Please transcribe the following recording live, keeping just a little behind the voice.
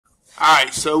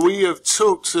Alright, so we have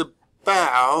talked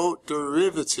about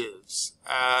derivatives,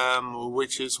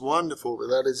 which is wonderful, but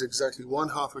that is exactly one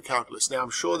half of calculus. Now,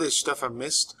 I'm sure there's stuff I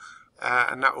missed,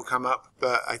 and that will come up,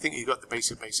 but I think you got the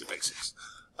basics.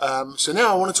 So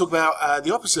now I want to talk about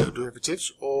the opposite of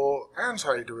derivatives, or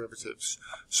antiderivatives.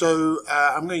 So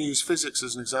I'm going to use physics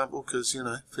as an example, because, you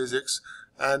know, physics.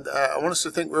 And I want us to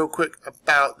think real quick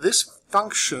about this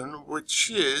function,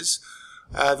 which is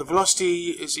the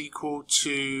velocity is equal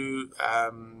to,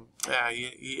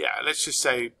 let's just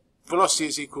say velocity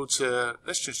is equal to,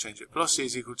 let's just change it. Velocity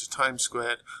is equal to time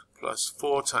squared plus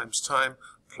 4 times time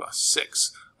plus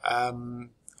 6.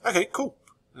 Okay, cool.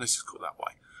 Let's just call that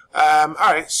y.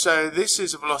 Alright, so this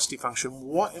is a velocity function.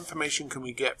 What information can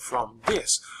we get from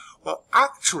this? Well,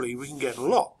 actually, we can get a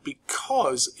lot,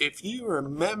 because if you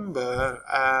remember,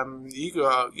 you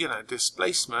got, you know,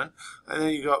 displacement, and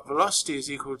then you got velocity is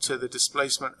equal to the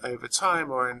displacement over time,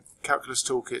 or in calculus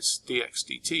talk, it's dx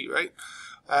dt, right?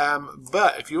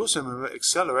 But if you also remember,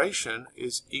 acceleration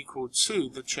is equal to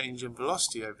the change in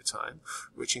velocity over time,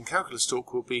 which in calculus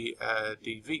talk will be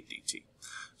dv dt.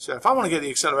 So if I want to get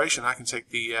the acceleration, I can take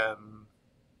the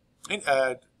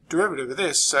derivative of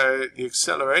this. So the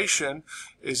acceleration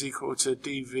is equal to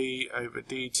dv over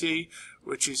dt,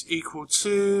 which is equal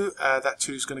to, that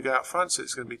 2 is going to go out front, so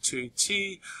it's going to be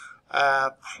 2t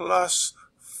plus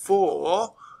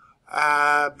 4,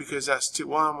 because that's 2,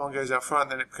 1 goes out front,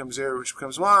 then it becomes 0, which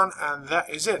becomes 1, and that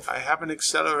is it. I have an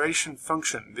acceleration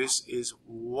function. This is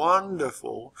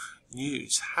wonderful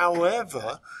news.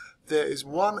 However, there is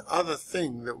one other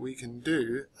thing that we can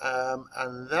do,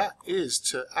 and that is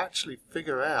to actually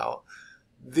figure out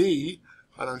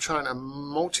and I'm trying to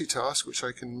multitask, which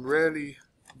I can rarely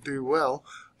do well,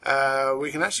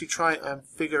 we can actually try and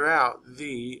figure out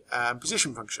the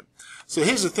position function. So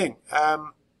here's the thing.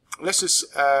 Let's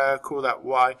just call that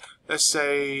y. Let's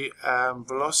say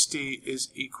velocity is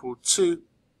equal to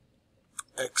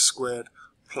x squared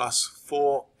plus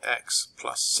 4x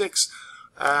plus 6.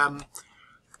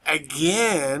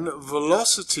 Again,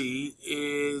 velocity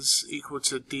is equal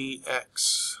to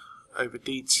dx over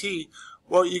dt.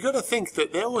 Well, you got to think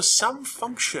that there was some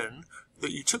function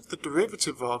that you took the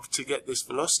derivative of to get this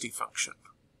velocity function.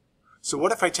 So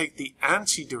what if I take the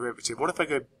antiderivative? What if I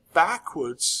go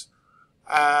backwards?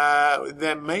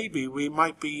 Then maybe we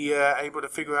might be able to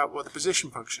figure out what the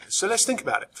position function is. So let's think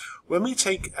about it. When we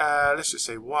take, let's just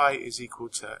say y is equal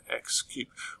to x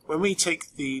cubed. When we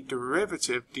take the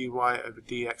derivative dy over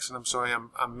dx, and I'm sorry,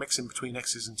 I'm mixing between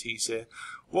x's and t's here.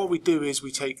 What we do is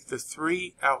we take the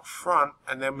 3 out front,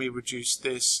 and then we reduce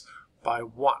this by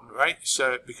 1, right?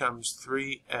 So it becomes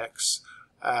 3x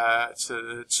to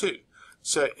the 2.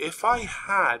 So if I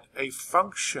had a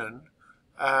function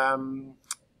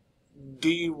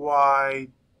dy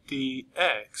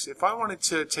dx, if I wanted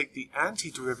to take the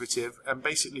antiderivative and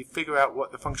basically figure out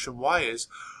what the function y is,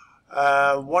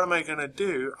 what am I going to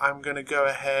do? I'm going to go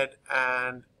ahead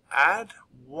and add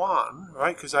 1,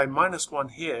 right, because I minus 1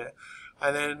 here,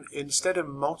 and then instead of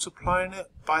multiplying it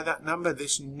by that number,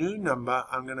 this new number,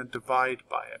 I'm going to divide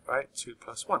by it, right, 2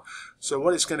 plus 1. So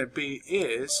what it's going to be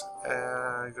is,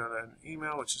 I got an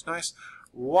email, which is nice,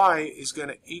 y is going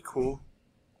to equal,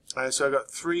 so I got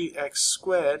 3x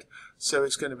squared, so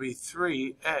it's going to be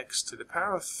 3x to the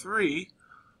power of 3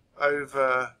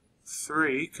 over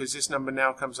 3, because this number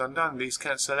now comes undone, these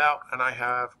cancel out, and I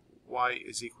have y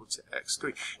is equal to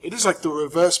x3. It is like the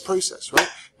reverse process, right?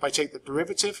 If I take the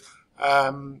derivative,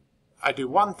 I do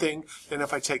one thing, then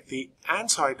if I take the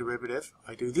antiderivative,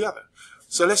 I do the other.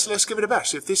 So let's give it a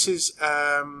bash. If this is,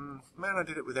 man, I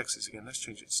did it with x's again, let's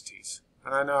change it to t's.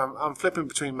 And I know I'm flipping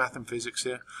between math and physics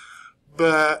here.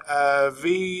 But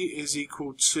v is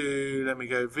equal to, let me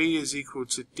go, v is equal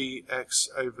to dx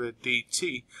over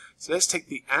dt. So let's take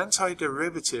the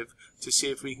antiderivative to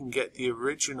see if we can get the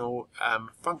original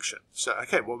function. So,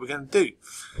 okay, what we're going to do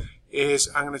is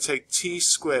I'm going to take t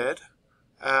squared.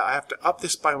 I have to up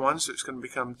this by 1, so it's going to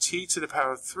become t to the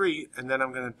power of 3, and then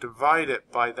I'm going to divide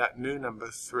it by that new number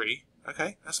 3.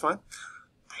 Okay, that's fine.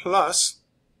 Plus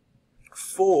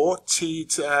 4t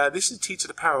to, this is t to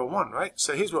the power of 1, right?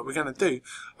 So here's what we're going to do.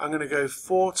 I'm going to go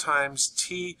 4 times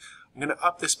t, I'm going to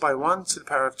up this by 1 to the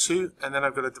power of 2, and then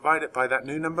I've got to divide it by that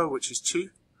new number, which is 2.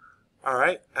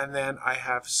 Alright, and then I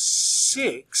have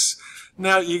 6.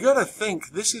 Now, you got to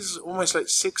think, this is almost like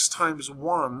 6 times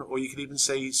 1, or you could even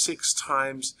say 6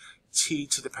 times t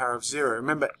to the power of 0.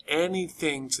 Remember,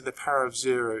 anything to the power of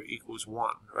 0 equals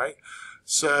 1, right?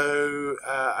 So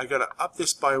I got to up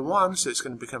this by 1, so it's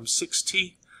going to become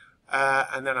 6t,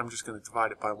 and then I'm just going to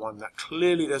divide it by 1. That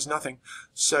clearly does nothing.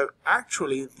 So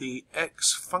actually, the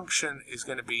x function is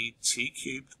going to be t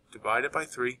cubed divided by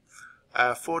 3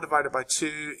 4 divided by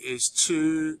 2 is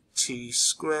 2t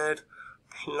squared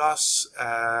plus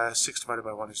 6 divided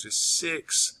by 1 is just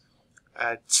 6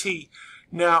 t.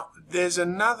 Now there's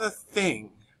another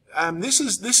thing. This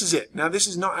is it. Now this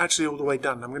is not actually all the way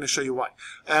done. I'm going to show you why.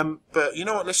 But you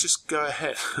know what? Let's just go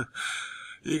ahead.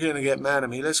 You're going to get mad at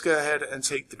me. Let's go ahead and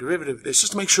take the derivative of this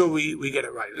just to make sure we get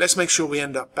it right. Let's make sure we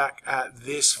end up back at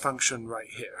this function right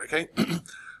here. Okay.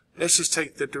 Let's just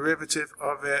take the derivative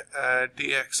of it,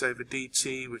 dx over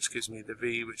dt, which gives me the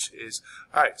v, which is,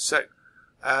 alright, so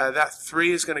that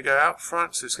 3 is going to go out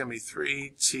front, so it's going to be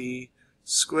 3t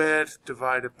squared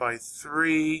divided by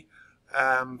 3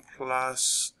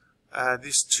 plus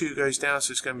this 2 goes down,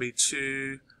 so it's going to be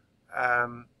 2,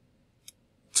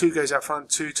 2 goes out front,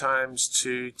 2 times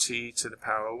 2t to the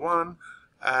power of 1,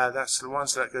 that's the 1,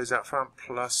 so that goes out front,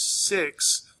 plus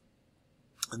 6.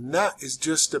 And that is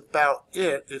just about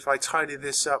it. If I tidy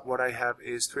this up, what I have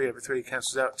is 3 over 3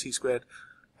 cancels out, t squared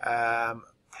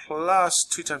plus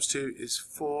 2 times 2 is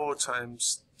 4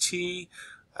 times t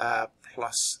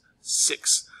plus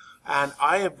 6. And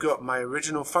I have got my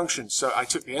original function. So I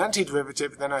took the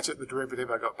antiderivative, then I took the derivative,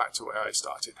 I got back to where I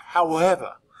started.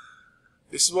 However,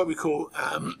 this is what we call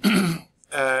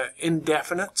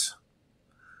indefinite.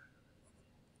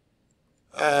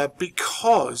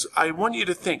 Because I want you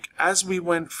to think, as we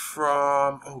went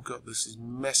from, oh god, this is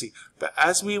messy, but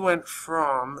as we went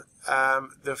from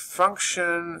the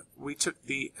function, we took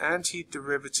the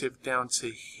antiderivative down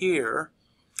to here,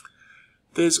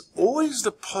 there's always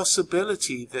the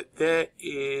possibility that there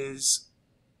is,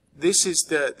 this is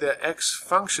the x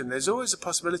function, there's always a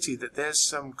possibility that there's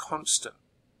some constant,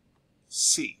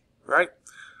 c, right?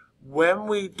 When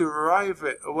we derive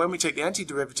it, or when we take the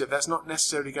antiderivative, that's not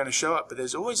necessarily going to show up, but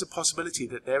there's always a possibility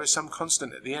that there is some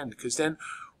constant at the end, because then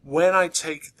when I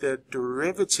take the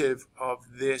derivative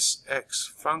of this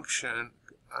x function,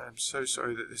 I'm so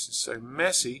sorry that this is so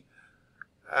messy,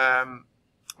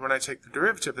 when I take the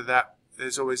derivative of that,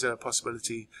 there's always a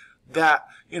possibility that,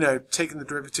 you know, taking the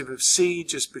derivative of c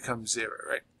just becomes 0,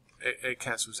 right? It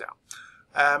cancels out.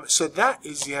 So that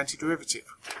is the antiderivative.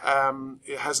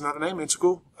 It has another name,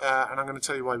 integral, and I'm going to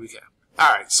tell you why we care.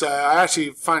 Alright, so I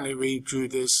actually finally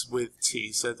redrew this with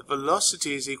t. So the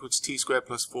velocity is equal to t squared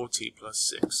plus 4t plus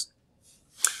 6.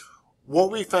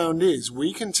 What we found is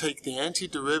we can take the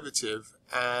antiderivative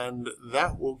and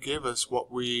that will give us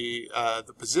what we,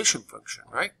 the position function,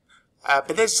 right?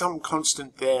 But there's some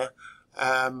constant there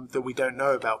that we don't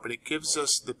know about, but it gives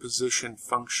us the position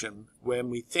function when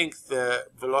we think the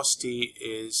velocity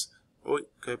is, oh,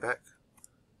 go back,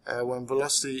 when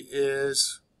velocity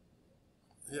is,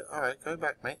 yeah, alright, go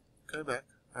back mate, go back,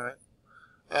 alright,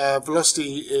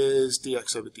 velocity is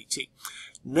dx over dt.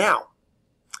 Now,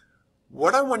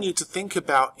 what I want you to think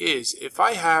about is, if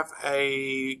I have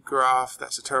a graph,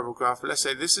 that's a terrible graph, but let's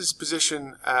say this is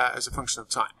position as a function of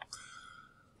time.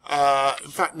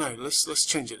 In fact, no, let's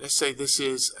change it. Let's say this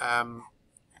is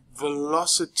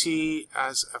velocity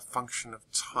as a function of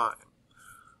time.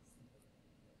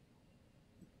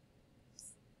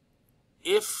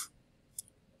 If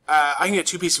I can get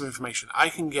two pieces of information, I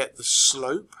can get the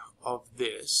slope of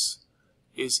this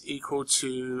is equal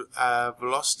to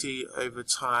velocity over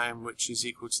time, which is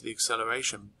equal to the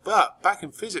acceleration. But back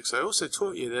in physics, I also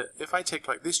taught you that if I take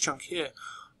like this chunk here,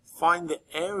 find the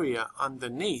area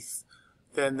underneath,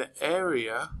 then the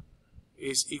area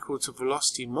is equal to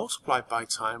velocity multiplied by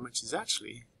time, which is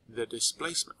actually the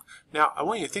displacement. Now, I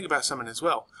want you to think about something as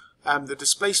well. The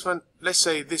displacement, let's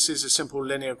say this is a simple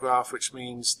linear graph, which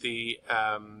means the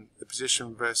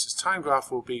position versus time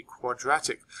graph will be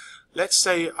quadratic. Let's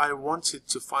say I wanted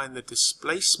to find the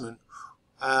displacement.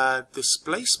 All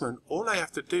I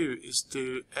have to do is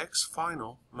do x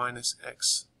final minus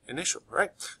x initial,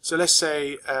 right? So let's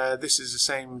say this is the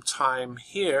same time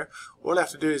here. All I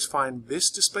have to do is find this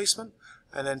displacement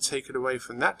and then take it away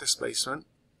from that displacement,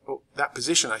 or that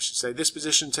position I should say, this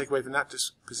position, take away from that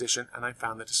position, and I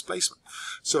found the displacement.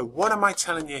 So what am I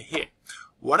telling you here?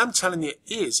 What I'm telling you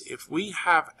is, if we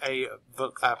have a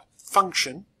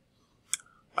function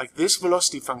like this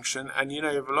velocity function, and you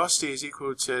know velocity is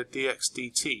equal to dx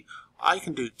dt, I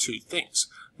can do two things.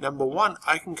 Number one,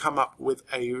 I can come up with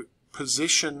a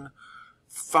position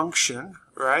function,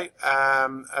 right,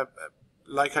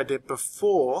 like I did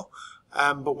before,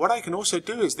 but what I can also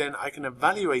do is then I can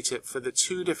evaluate it for the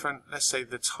two different, let's say,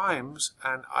 the times,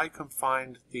 and I can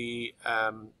find the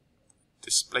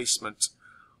displacement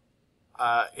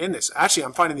in this. Actually,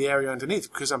 I'm finding the area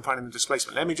underneath because I'm finding the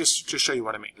displacement. Let me just show you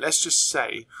what I mean. Let's just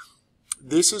say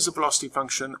this is a velocity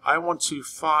function. I want to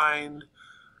find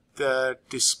the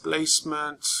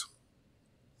displacement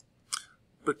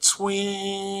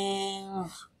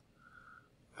between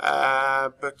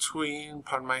between,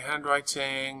 pardon my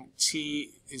handwriting,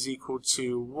 t is equal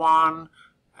to 1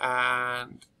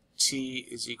 and t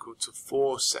is equal to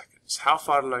 4 seconds. How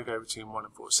far do I go between 1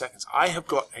 and 4 seconds? I have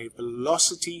got a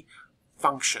velocity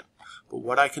function, but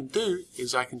what I can do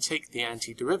is I can take the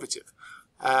antiderivative,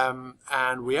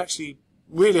 and we actually,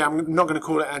 really, I'm not going to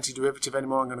call it antiderivative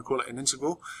anymore. I'm going to call it an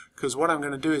integral, because what I'm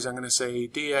going to do is I'm going to say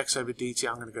dx over dt,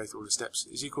 I'm going to go through all the steps,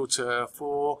 is equal to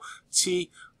 4t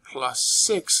plus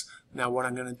 6. Now what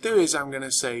I'm going to do is I'm going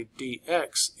to say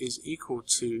dx is equal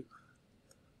to,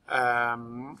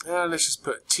 let's just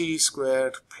put t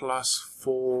squared plus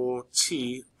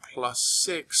 4t plus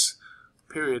 6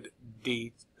 period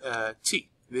dt.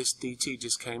 This dt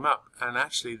just came up, and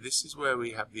actually this is where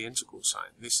we have the integral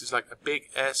sign. This is like a big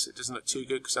S. It doesn't look too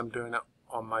good because I'm doing it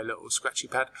on my little scratchy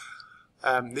pad.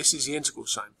 This is the integral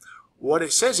sign. What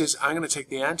it says is I'm going to take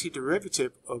the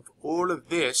antiderivative of all of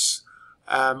this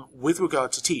with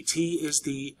regard to t. T is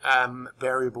the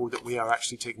variable that we are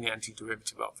actually taking the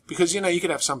antiderivative of. Because, you know, you could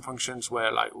have some functions where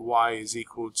like y is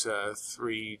equal to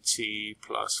 3t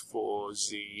plus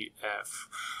 4zf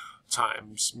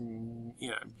times, you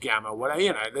know, gamma, whatever,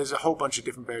 you know, there's a whole bunch of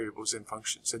different variables in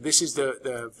functions. So this is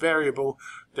the variable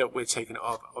that we're taking it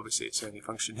of. Obviously, it's the only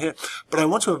function here. But I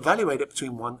want to evaluate it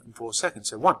between 1 and 4 seconds.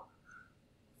 So 1,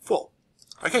 4.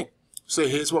 Okay, so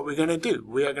here's what we're going to do.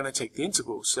 We are going to take the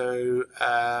integral. So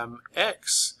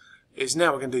x is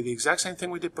now, we're going to do the exact same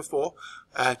thing we did before.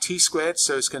 T squared,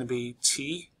 so it's going to be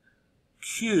t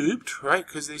cubed, right?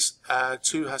 Because this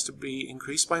 2 has to be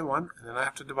increased by 1, and then I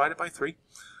have to divide it by 3.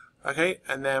 Okay,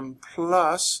 and then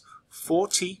plus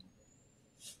 4t,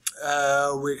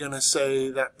 we're going to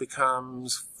say that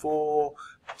becomes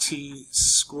 4t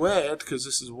squared, because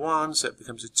this is 1, so it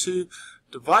becomes a 2,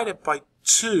 divided by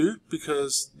 2,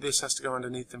 because this has to go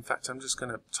underneath. In fact, I'm just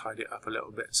going to tidy it up a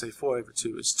little bit and say 4 over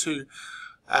 2 is 2,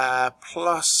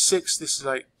 plus 6, this is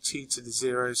like t to the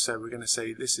 0, so we're going to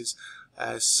say this is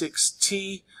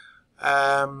 6t,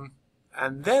 and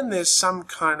then there's some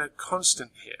kind of constant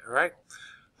here, right?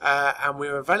 And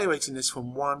we're evaluating this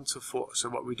from 1 to 4. So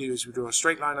what we do is we draw a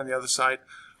straight line on the other side,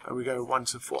 and we go 1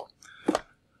 to 4.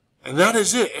 And that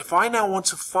is it. If I now want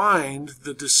to find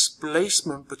the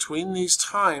displacement between these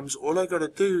times, all I got to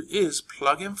do is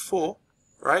plug in 4,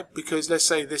 right? Because let's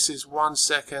say this is 1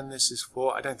 second, this is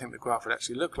 4. I don't think the graph would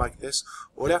actually look like this.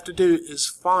 All I have to do is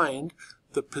find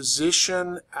the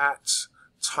position at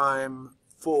time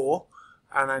 4,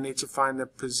 and I need to find the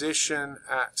position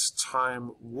at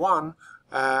time 1.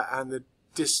 And the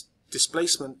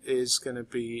displacement is going to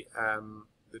be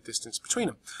the distance between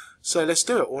them. So let's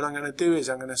do it. All I'm going to do is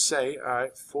I'm going to say, all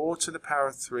right, 4 to the power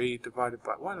of 3 divided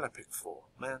by, why did I pick 4,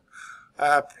 man?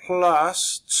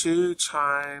 Plus 2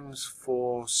 times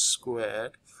 4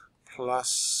 squared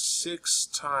plus 6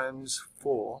 times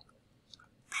 4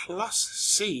 plus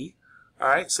c. All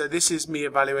right, so this is me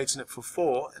evaluating it for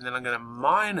 4, and then I'm going to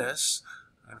minus,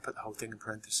 I'm going to put the whole thing in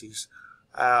parentheses,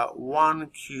 1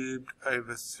 cubed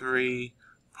over 3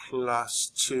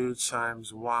 plus 2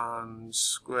 times 1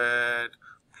 squared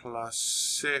plus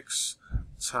 6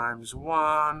 times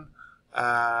 1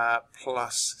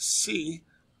 plus c,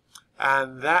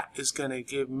 and that is going to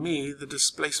give me the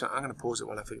displacement. I'm going to pause it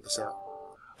while I figure this out.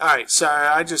 Alright, so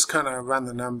I just kind of ran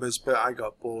the numbers, but I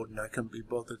got bored and I couldn't be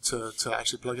bothered to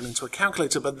actually plug it into a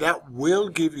calculator, but that will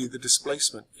give you the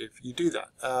displacement if you do that.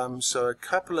 So a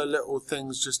couple of little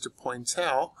things just to point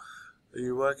out. Are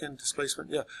you working? Displacement?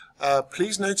 Yeah.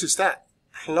 Please notice that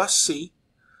plus c,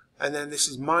 and then this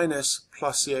is minus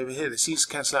plus c over here. The c's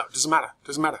cancel out. Doesn't matter.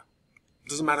 Doesn't matter.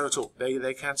 Doesn't matter at all.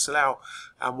 They cancel out.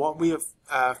 And what we have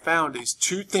found is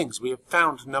two things. We have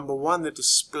found, number one, the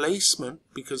displacement,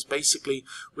 because basically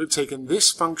we've taken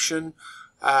this function,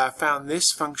 found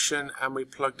this function, and we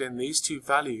plugged in these two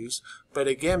values. But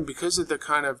again, because of the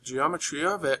kind of geometry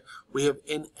of it, we have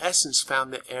in essence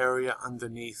found the area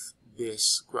underneath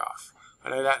this graph. I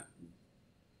know that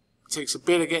takes a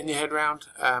bit of getting your head around,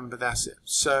 but that's it.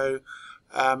 So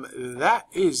that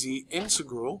is the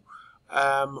integral.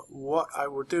 What I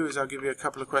will do is I'll give you a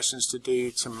couple of questions to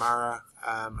do tomorrow,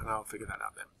 and I'll figure that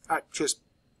out then. Alright, cheers.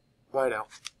 Bye now.